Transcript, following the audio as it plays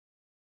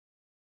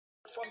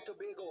from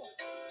Tobago,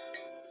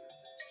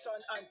 son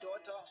and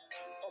daughter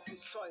of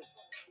his soil,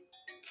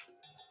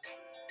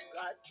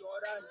 God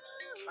Jordan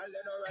and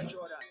Lenora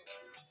Jordan.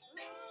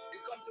 We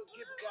come to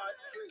give God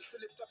praise, to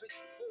lift up his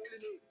holy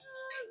name.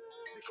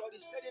 Because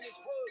he said in his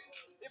word,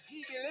 if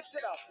he be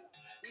lifted up,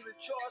 he will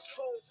draw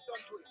souls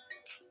unto him.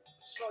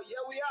 So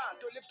here we are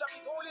to lift up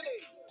his holy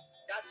name,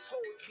 that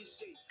souls be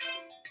saved.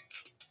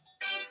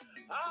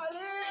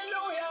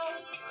 Hallelujah!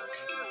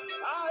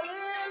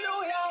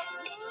 Hallelujah!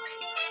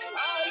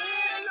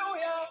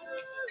 Hallelujah!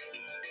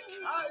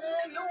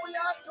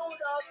 Hallelujah to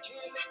the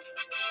King.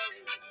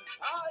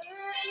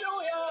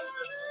 Hallelujah!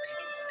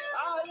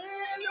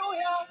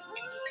 Hallelujah!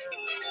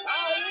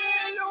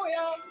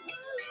 Hallelujah!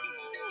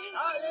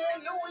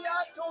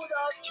 Hallelujah to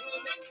the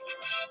King.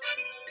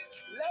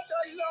 Let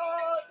the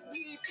Lord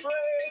be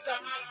praised.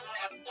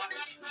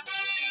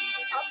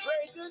 I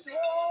praise his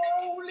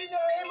holy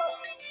name.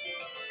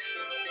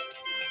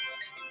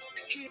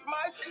 Keep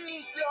my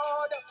feet,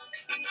 Lord.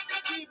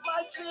 Keep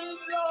my feet,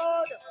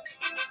 Lord.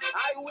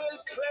 I will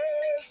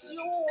praise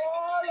you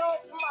all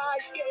of my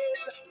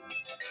days.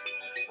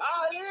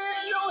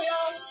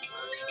 Hallelujah.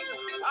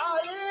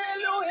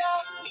 Hallelujah.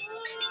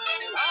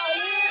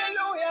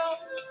 Hallelujah.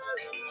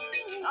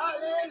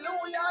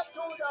 Hallelujah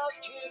to the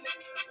King.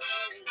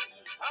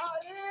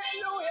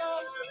 Hallelujah.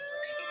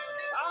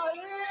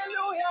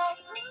 Hallelujah.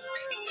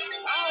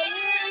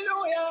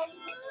 Hallelujah.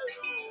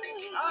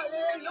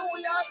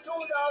 Hallelujah to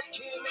the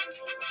King.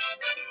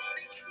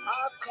 I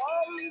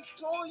come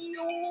to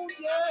you,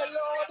 dear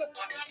Lord.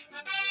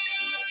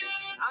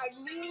 I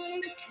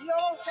need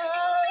your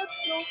help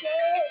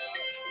today.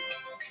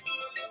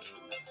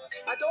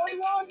 I don't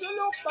want to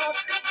look back.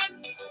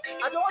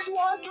 I don't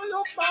want to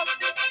look back.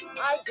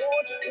 I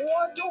don't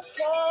want to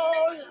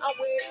fall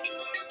away.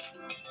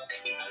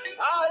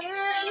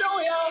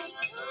 Hallelujah.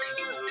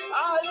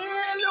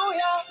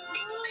 Hallelujah.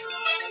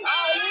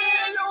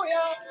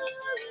 Hallelujah.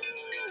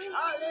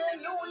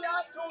 Hallelujah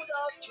to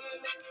the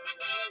King.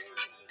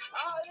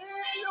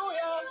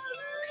 Hallelujah.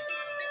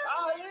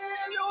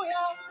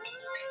 Hallelujah.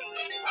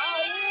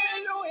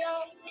 Hallelujah.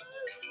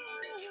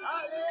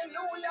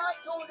 Hallelujah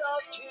to the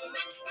King.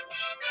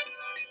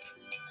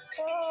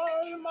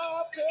 All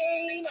my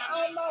pain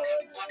and my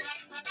hurts,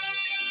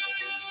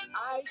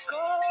 I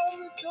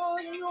come to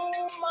you,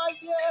 my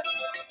dear.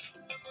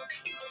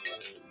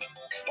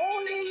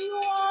 Only you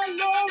are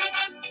love.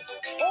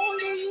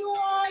 Only you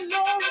are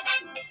love.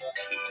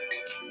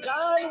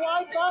 God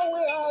wipe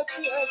away our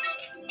tears.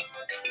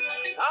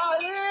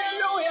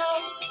 Hallelujah.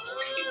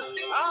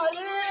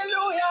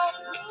 Hallelujah.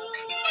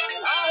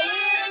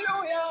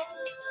 Hallelujah.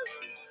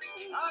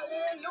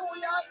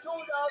 Hallelujah to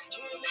the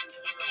King.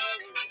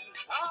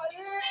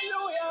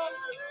 Hallelujah.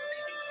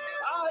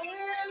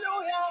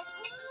 Hallelujah.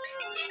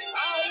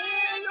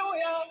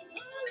 Hallelujah.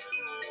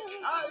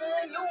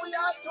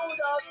 Hallelujah to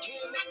the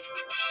King.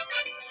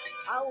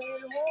 I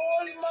will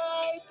hold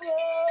my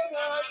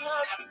brother's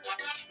hand.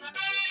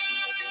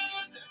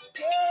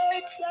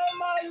 Take them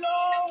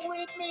along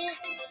with me.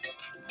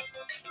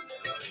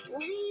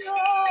 We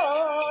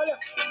all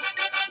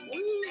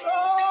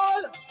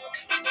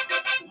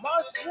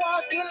must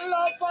walk in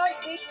love and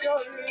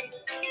victory.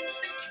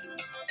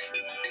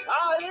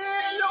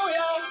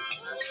 Hallelujah.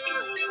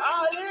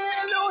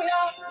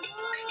 Hallelujah.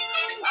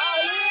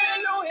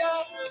 Hallelujah.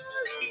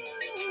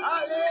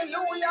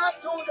 Hallelujah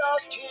to the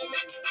King.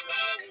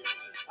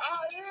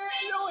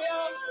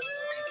 Hallelujah.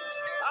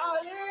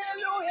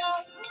 Hallelujah.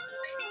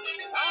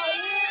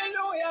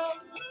 Hallelujah.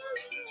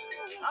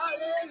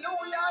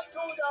 Hallelujah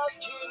to the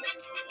King.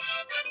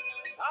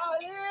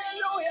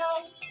 Hallelujah.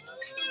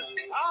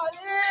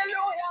 Hallelujah.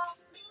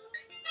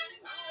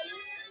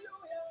 Hallelujah.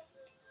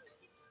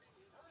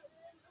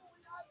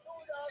 Hallelujah to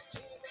the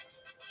King.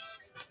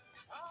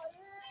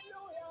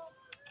 Hallelujah.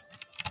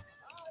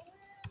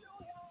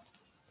 Hallelujah.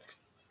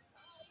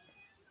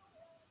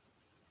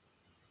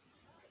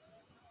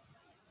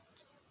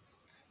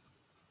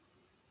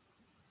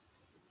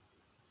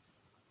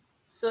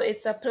 So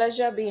it's a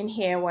pleasure being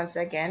here once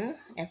again,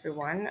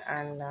 everyone,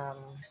 and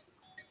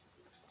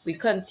we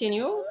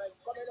continue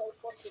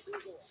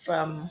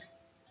from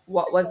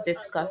what was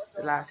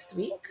discussed last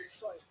week.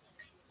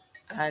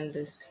 And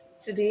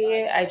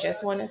today I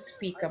just want to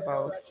speak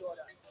about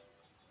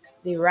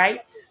the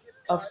right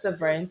of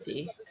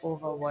sovereignty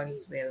over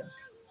one's will,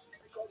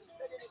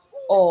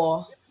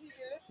 or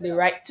the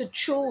right to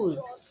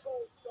choose,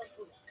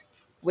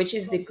 which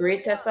is the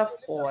greatest of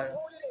all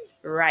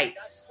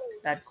rights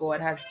that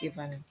God has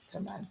given to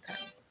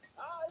mankind.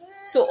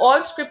 So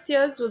all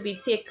scriptures will be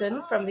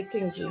taken from the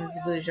King James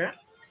Version.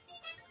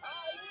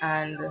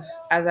 And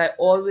as I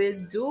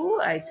always do,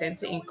 I tend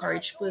to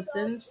encourage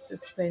persons to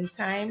spend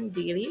time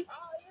daily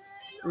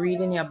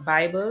reading your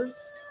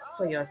Bibles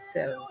for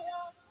yourselves.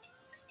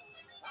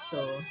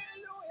 So,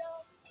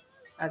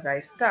 as I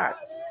start,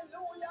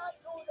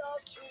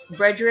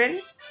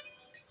 brethren,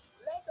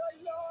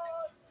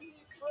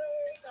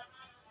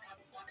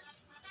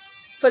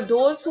 for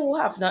those who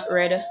have not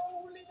read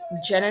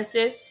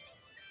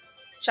Genesis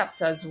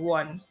chapters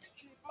 1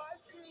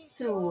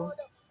 to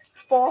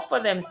for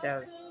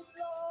themselves.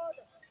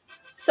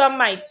 Some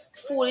might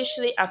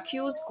foolishly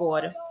accuse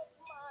God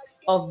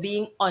of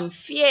being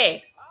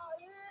unfair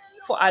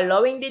for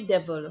allowing the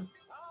devil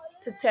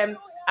to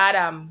tempt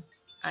Adam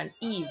and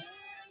Eve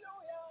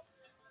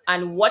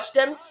and watch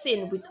them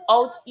sin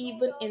without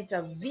even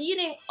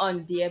intervening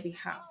on their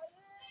behalf.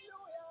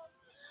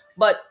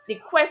 But the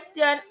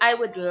question I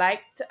would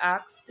like to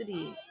ask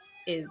today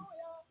is,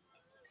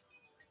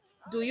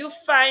 do you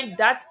find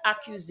that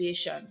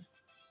accusation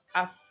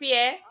a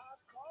fair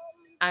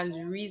and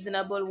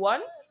reasonable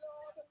one?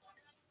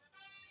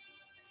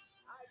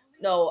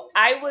 No,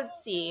 I would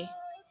say,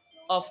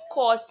 of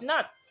course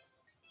not.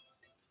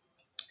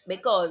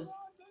 Because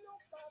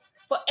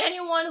for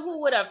anyone who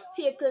would have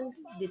taken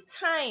the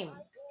time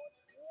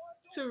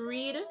to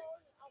read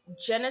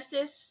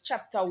Genesis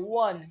chapter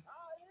 1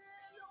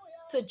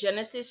 to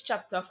Genesis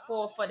chapter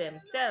 4 for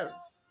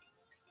themselves,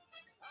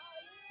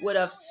 would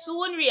have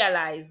soon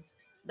realized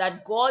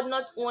that God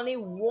not only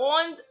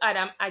warned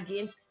Adam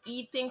against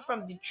eating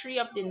from the tree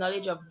of the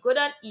knowledge of good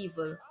and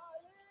evil,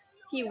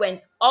 he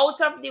went out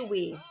of the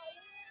way,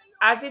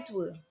 as it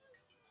were,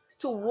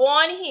 to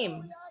warn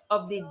him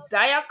of the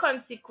dire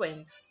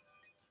consequence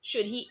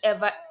should he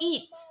ever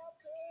eat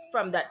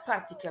from that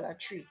particular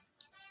tree.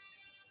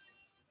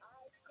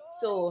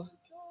 So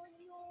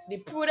the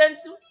prudent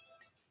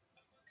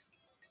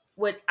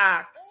would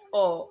ask,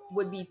 or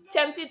would be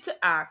tempted to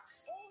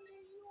ask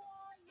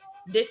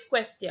this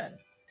question: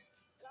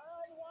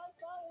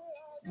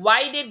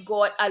 why did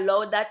God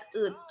allow that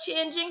earth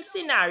changing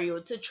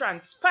scenario to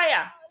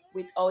transpire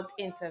without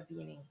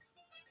intervening?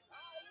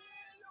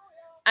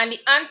 And the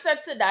answer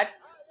to that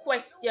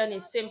question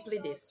is simply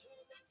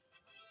this: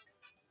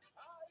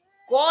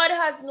 God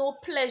has no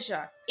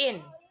pleasure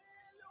in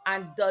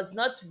and does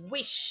not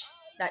wish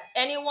that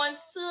anyone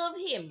serve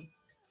him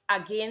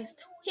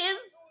against his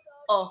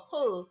or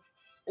her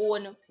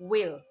own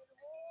will.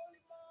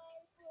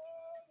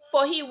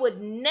 For he would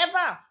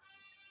never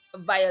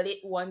violate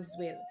one's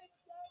will,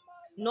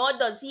 nor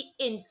does he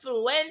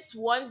influence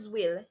one's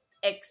will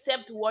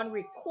except one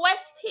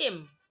request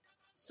him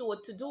so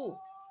to do.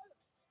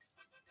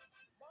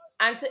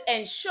 And to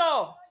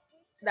ensure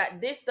that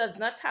this does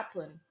not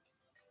happen,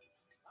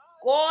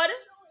 God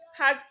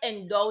has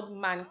endowed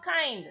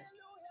mankind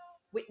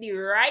with the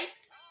right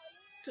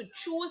to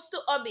choose to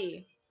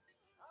obey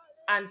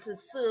and to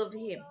serve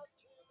him,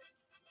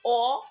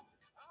 or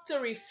to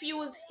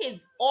refuse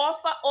his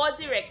offer or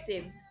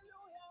directives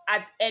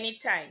at any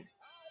time.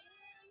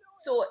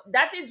 So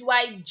that is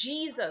why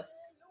Jesus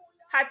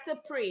had to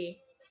pray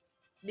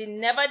the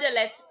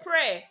nevertheless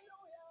prayer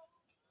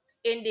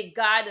in the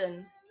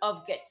Garden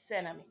of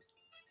Gethsemane.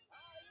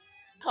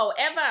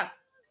 However,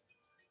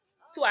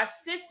 to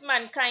assist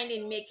mankind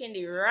in making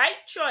the right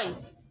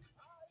choice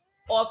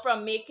or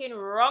from making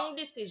wrong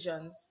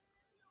decisions,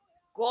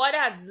 God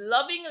has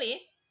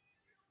lovingly,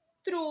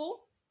 through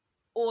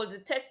Old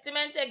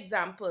Testament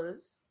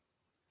examples,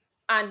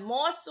 and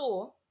more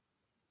so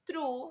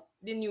through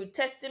the New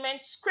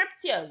Testament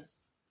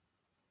scriptures,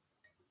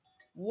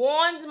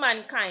 warned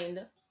mankind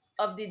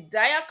of the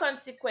dire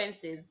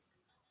consequences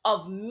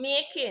of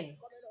making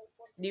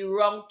the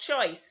wrong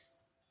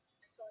choice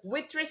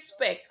with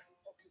respect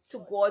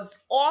to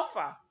God's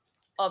offer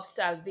of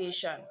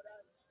salvation.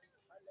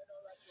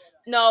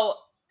 Now,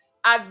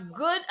 as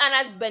good and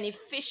as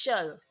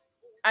beneficial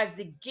as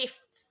the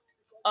gift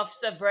of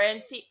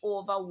sovereignty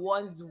over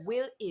one's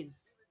will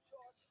is,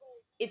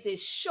 it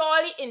is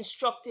surely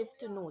instructive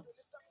to note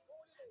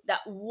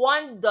that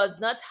one does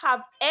not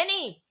have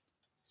any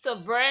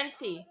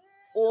sovereignty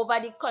over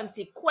the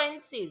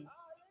consequences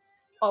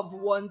of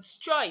one's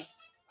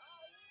choice.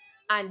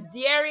 And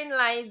therein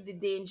lies the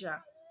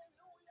danger.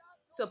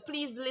 So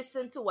please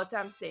listen to what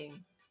I'm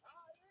saying.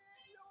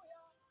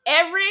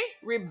 Every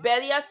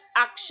rebellious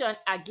action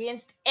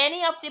against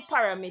any of the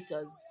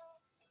parameters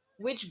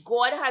which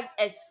God has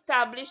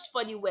established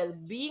for the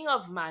well-being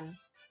of man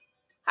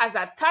has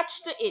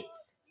attached to it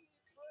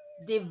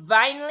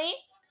divinely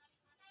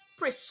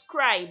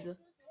prescribed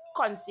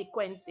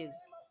consequences.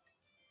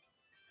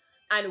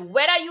 And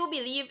whether you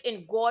believe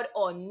in God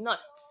or not,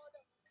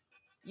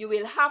 you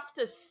will have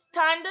to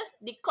stand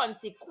the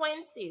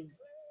consequences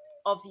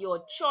of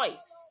your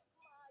choice,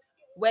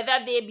 whether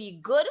they be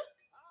good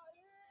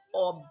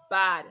or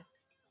bad.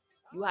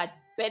 You had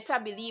better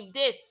believe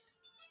this.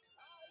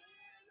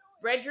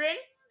 Brethren,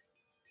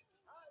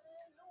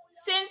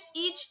 since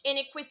each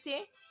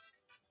iniquity,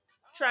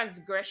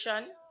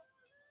 transgression,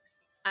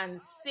 and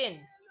sin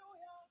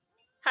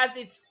has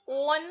its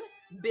own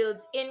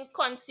built-in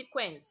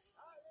consequence,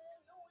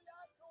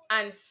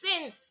 and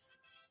since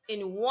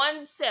in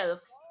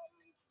oneself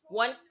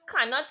one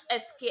cannot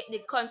escape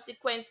the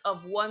consequence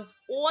of one's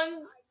own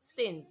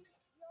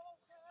sins,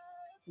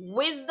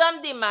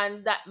 wisdom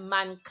demands that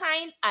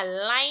mankind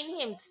align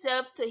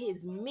himself to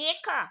his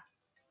maker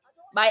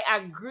by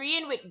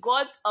agreeing with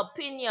God's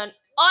opinion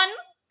on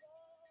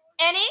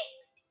any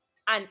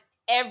and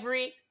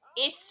every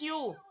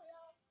issue.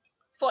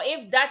 For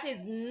if that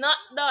is not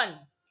done,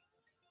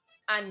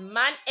 and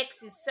man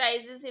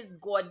exercises his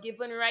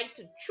God-given right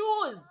to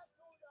choose.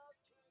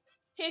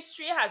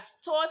 History has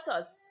taught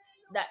us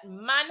that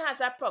man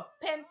has a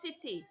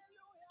propensity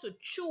to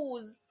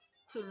choose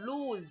to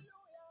lose.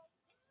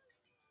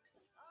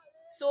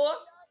 So,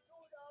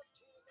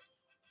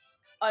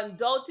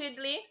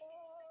 undoubtedly,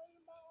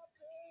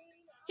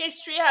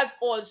 history has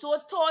also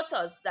taught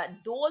us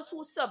that those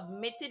who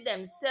submitted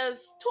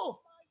themselves to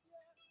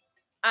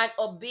and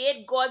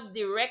obeyed God's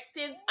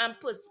directives and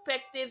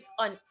perspectives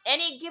on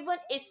any given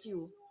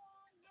issue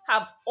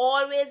have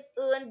always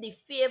earned the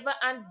favor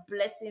and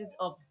blessings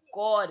of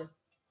God,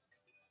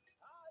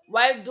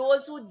 while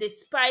those who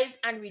despised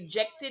and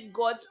rejected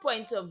God's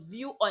point of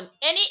view on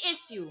any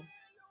issue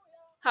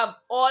have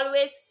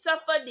always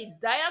suffered the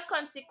dire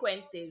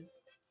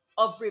consequences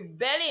of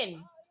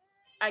rebelling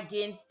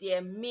against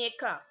their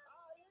Maker.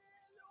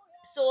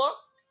 So,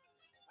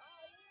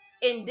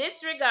 in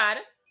this regard,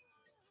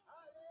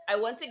 I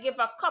want to give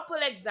a couple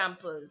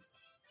examples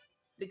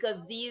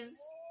because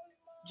these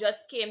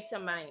just came to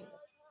mind.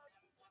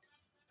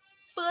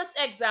 First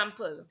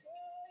example,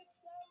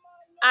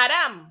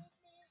 Adam,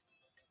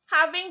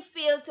 having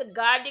failed to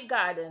guard the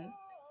garden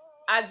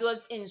as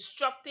was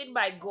instructed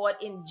by God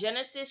in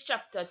Genesis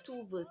chapter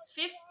 2 verse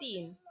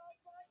 15,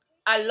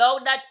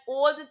 allowed that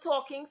old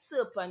talking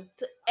serpent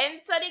to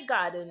enter the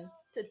garden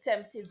to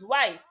tempt his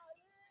wife.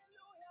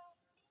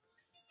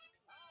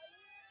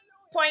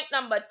 Point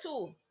number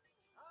 2.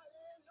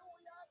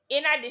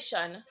 In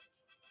addition,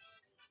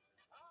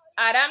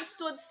 Adam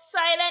stood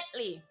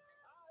silently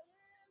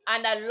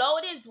and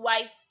allowed his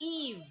wife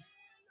Eve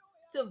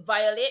to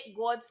violate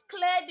God's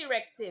clear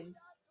directives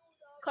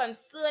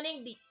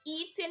concerning the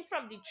eating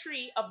from the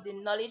tree of the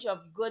knowledge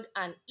of good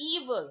and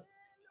evil.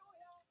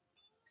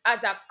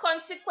 As a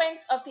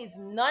consequence of his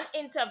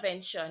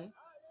non-intervention,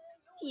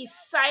 he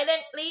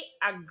silently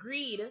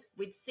agreed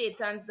with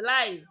Satan's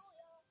lies.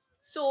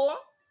 So,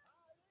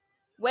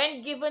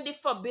 when given the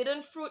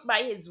forbidden fruit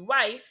by his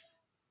wife,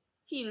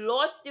 he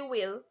lost the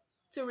will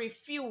to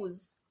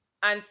refuse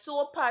and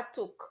so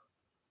partook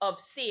of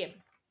same.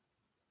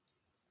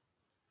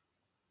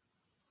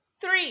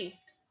 3.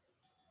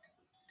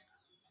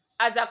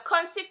 As a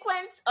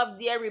consequence of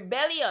their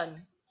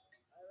rebellion,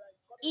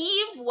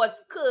 Eve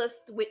was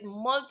cursed with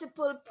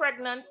multiple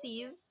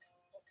pregnancies,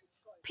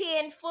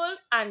 painful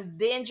and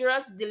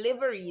dangerous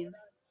deliveries,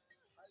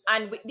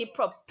 and with the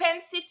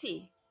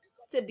propensity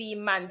to be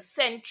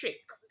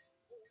man-centric,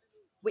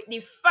 with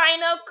the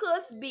final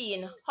curse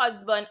being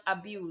husband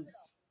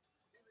abuse.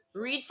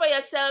 Read for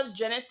yourselves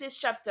Genesis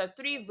chapter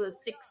 3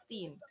 verse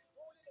 16.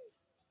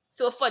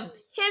 So for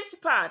his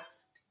part,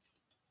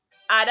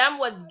 Adam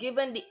was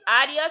given the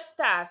arduous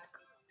task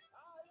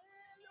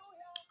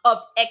of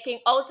eking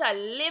out a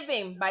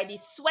living by the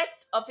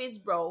sweat of his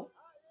brow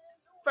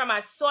from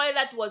a soil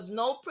that was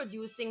now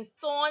producing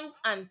thorns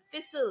and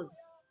thistles.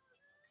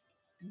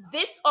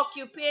 This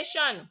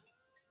occupation,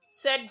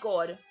 said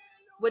God,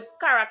 would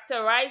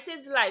characterize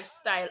his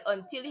lifestyle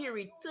until he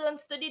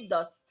returns to the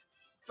dust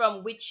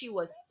from which he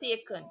was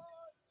taken.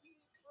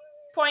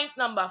 Point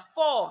number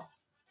 4.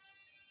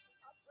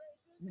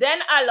 Then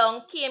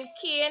along came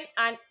Cain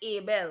and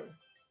Abel,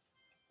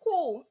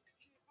 who,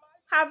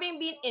 having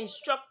been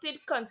instructed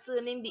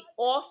concerning the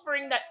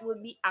offering that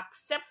would be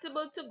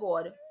acceptable to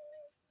God,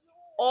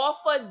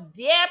 offered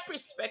their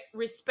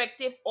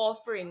respective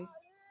offerings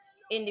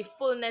in the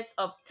fullness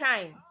of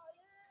time.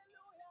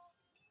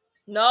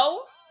 Now,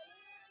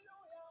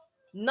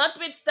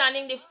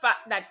 notwithstanding the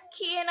fact that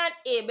Cain and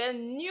Abel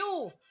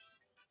knew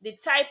the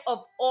type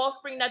of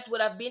offering that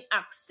would have been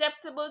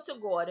acceptable to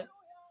God,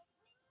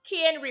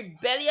 Cain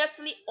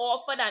rebelliously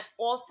offered an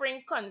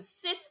offering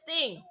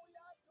consisting,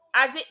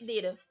 as it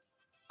did,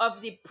 of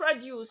the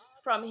produce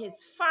from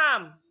his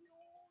farm,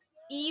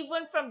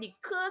 even from the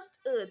cursed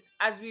earth,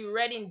 as we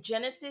read in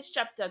Genesis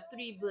chapter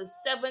 3 verse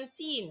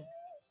 17.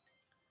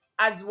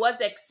 As was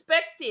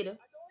expected,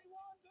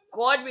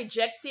 God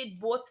rejected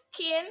both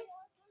Cain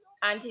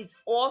and his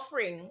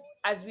offering,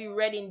 as we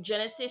read in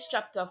Genesis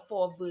chapter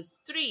 4 verse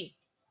 3.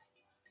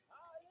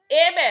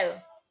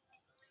 Abel,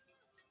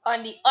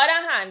 on the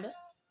other hand,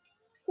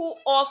 who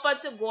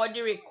offered to God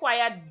the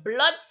required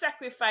blood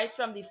sacrifice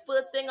from the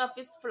firstling of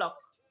his flock,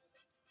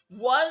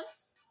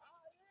 was,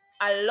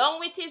 along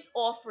with his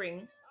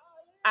offering,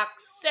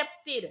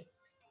 accepted,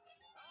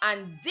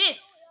 and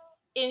this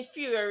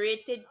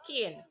infuriated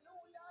Cain.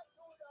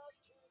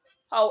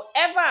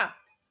 However,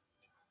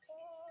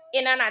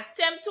 in an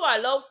attempt to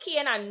allow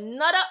Cain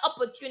another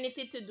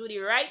opportunity to do the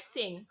right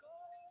thing,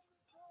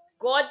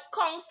 God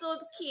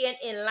counseled Cain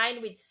in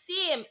line with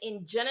same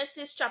in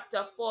Genesis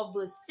chapter 4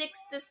 verse 6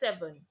 to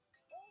 7.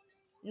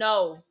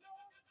 Now,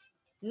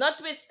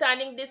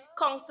 notwithstanding this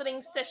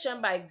counseling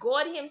session by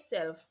God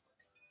himself,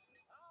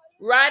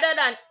 rather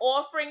than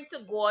offering to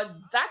God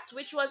that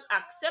which was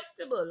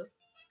acceptable,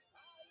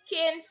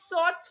 Cain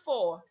sought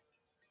for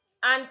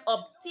and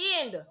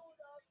obtained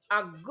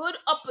a good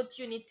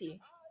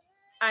opportunity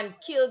and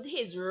killed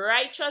his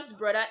righteous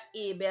brother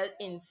Abel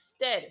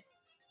instead.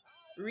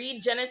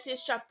 Read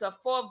Genesis chapter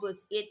 4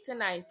 verse 8 to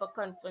 9 for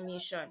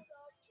confirmation.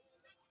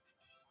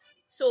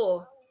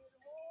 So,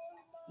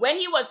 when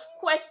he was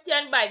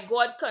questioned by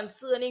God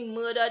concerning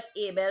murdered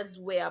Abel's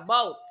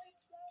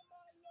whereabouts,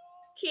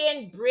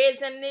 Cain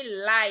brazenly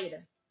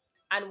lied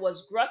and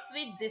was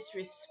grossly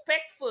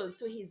disrespectful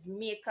to his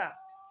maker.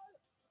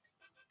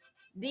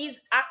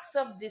 These acts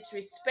of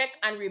disrespect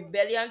and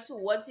rebellion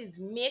towards his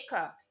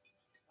maker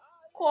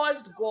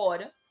caused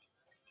God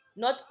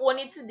not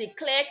only to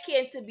declare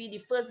Cain to be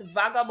the first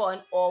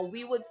vagabond, or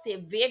we would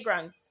say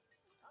vagrant,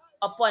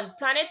 upon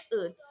planet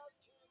Earth,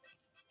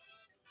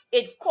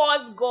 it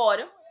caused God,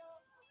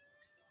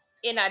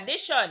 in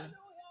addition,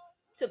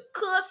 to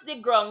curse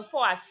the ground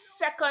for a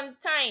second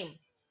time.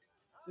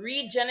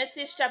 Read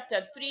Genesis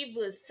chapter 3,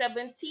 verse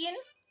 17,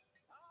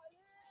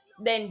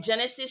 then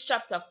Genesis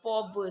chapter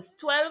 4, verse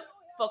 12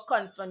 for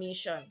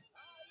confirmation.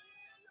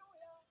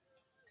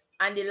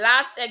 And the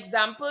last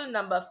example,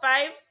 number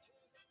 5,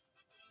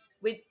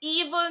 with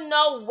evil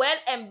now well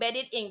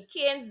embedded in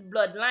Cain's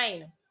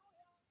bloodline,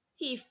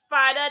 he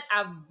fathered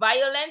a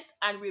violent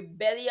and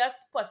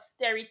rebellious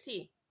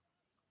posterity.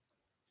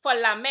 For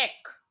Lamech,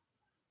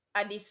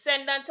 a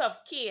descendant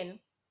of Cain,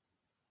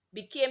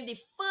 became the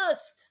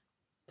first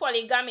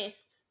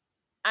polygamist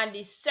and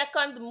the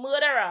second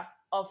murderer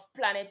of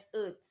planet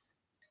Earth.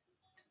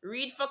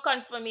 Read for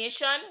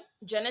confirmation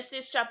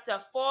Genesis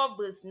chapter 4,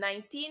 verse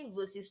 19,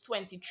 verses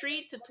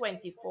 23 to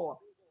 24.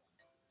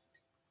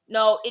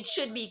 Now, it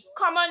should be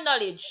common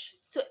knowledge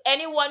to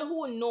anyone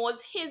who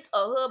knows his or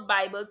her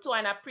Bible to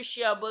an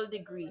appreciable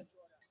degree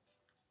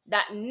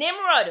that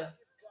Nimrod,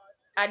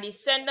 a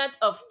descendant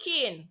of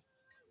Cain,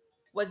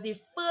 was the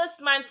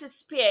first man to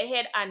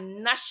spearhead a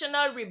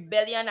national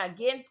rebellion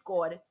against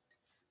God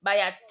by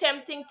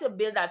attempting to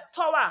build a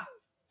tower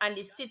and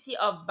the city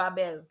of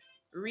Babel.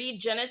 Read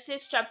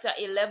Genesis chapter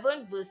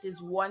 11,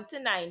 verses 1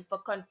 to 9 for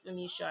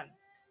confirmation.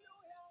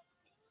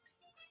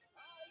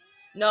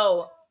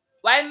 Now,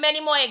 while many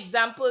more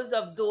examples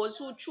of those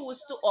who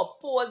choose to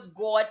oppose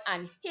God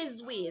and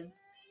his ways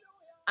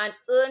and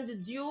earned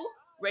due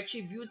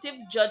retributive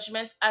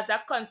judgments as a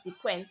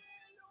consequence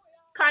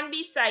can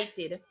be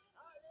cited,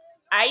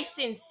 I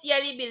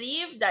sincerely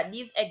believe that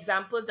these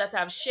examples that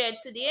I've shared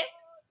today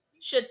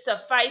should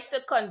suffice to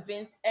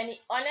convince any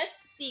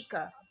honest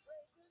seeker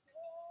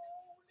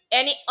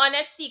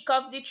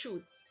of the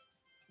truth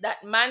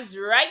that man's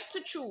right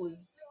to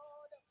choose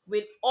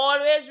will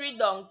always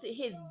redound to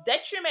his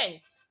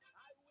detriment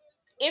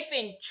if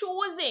in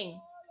choosing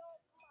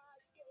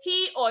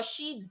he or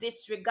she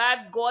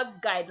disregards God's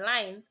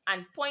guidelines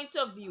and point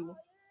of view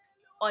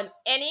on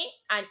any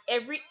and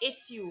every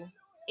issue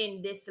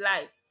in this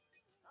life.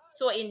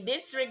 So in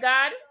this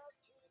regard,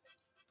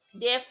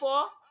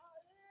 therefore,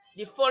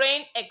 the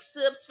following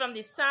excerpts from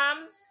the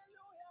Psalms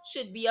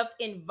should be of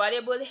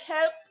invaluable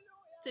help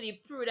to the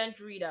prudent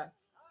reader.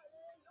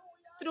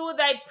 Through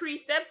thy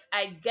precepts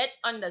I get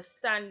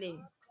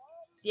understanding.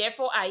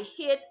 Therefore I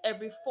hate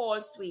every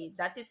false way.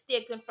 That is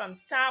taken from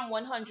Psalm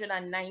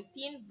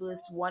 119,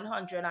 verse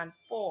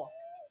 104.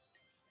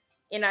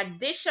 In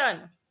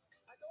addition,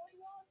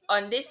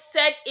 on this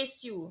said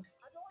issue,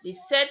 the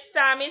said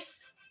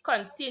psalmist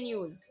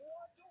continues,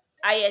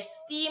 I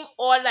esteem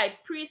all thy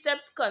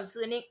precepts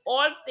concerning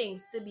all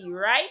things to be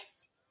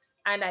right,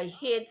 and I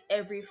hate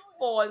every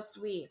false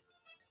way.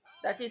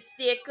 That is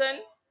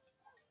taken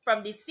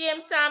from the same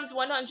Psalms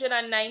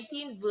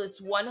 119, verse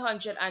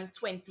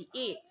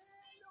 128.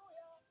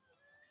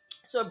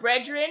 So,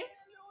 brethren,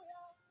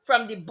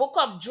 from the book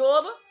of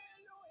Job,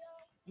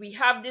 we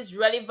have this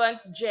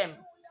relevant gem.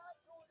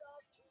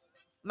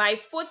 My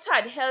foot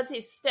had held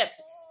his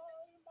steps,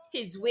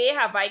 his way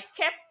have I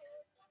kept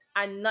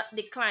and not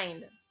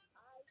declined.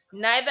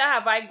 Neither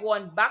have I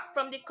gone back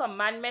from the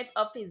commandment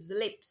of his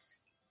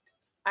lips.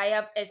 I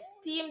have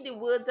esteemed the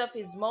words of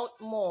his mouth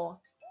more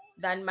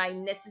than my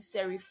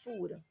necessary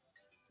food.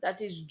 That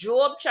is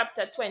Job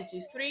chapter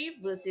 23,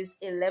 verses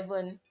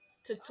 11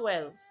 to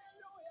 12.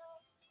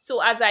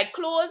 So as I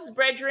close,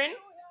 brethren,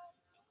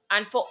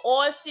 and for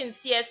all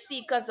sincere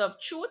seekers of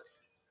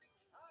truth,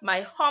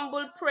 my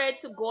humble prayer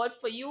to God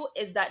for you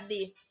is that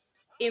the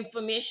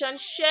information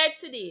shared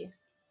today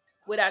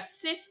would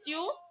assist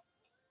you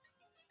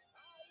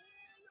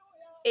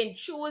in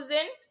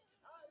choosing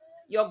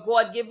your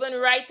God-given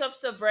right of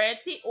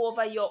sovereignty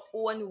over your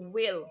own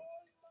will,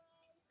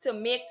 to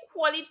make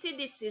quality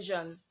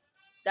decisions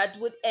that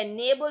would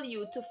enable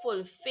you to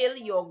fulfill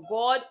your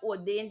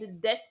God-ordained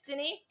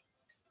destiny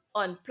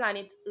on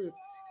planet Earth.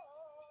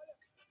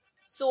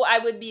 So I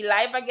will be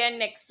live again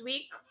next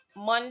week,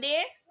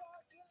 Monday.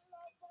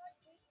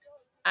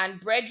 And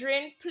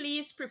brethren,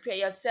 please prepare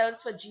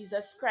yourselves for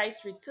Jesus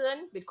Christ's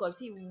return, because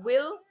he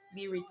will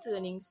be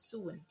returning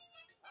soon.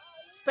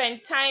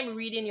 Spend time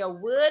reading your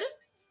word.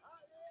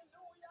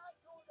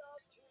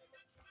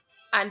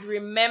 And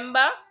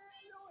remember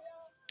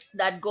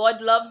that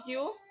God loves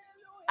you.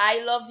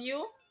 I love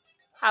you.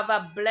 Have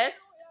a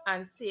blessed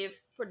and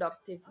safe,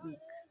 productive week.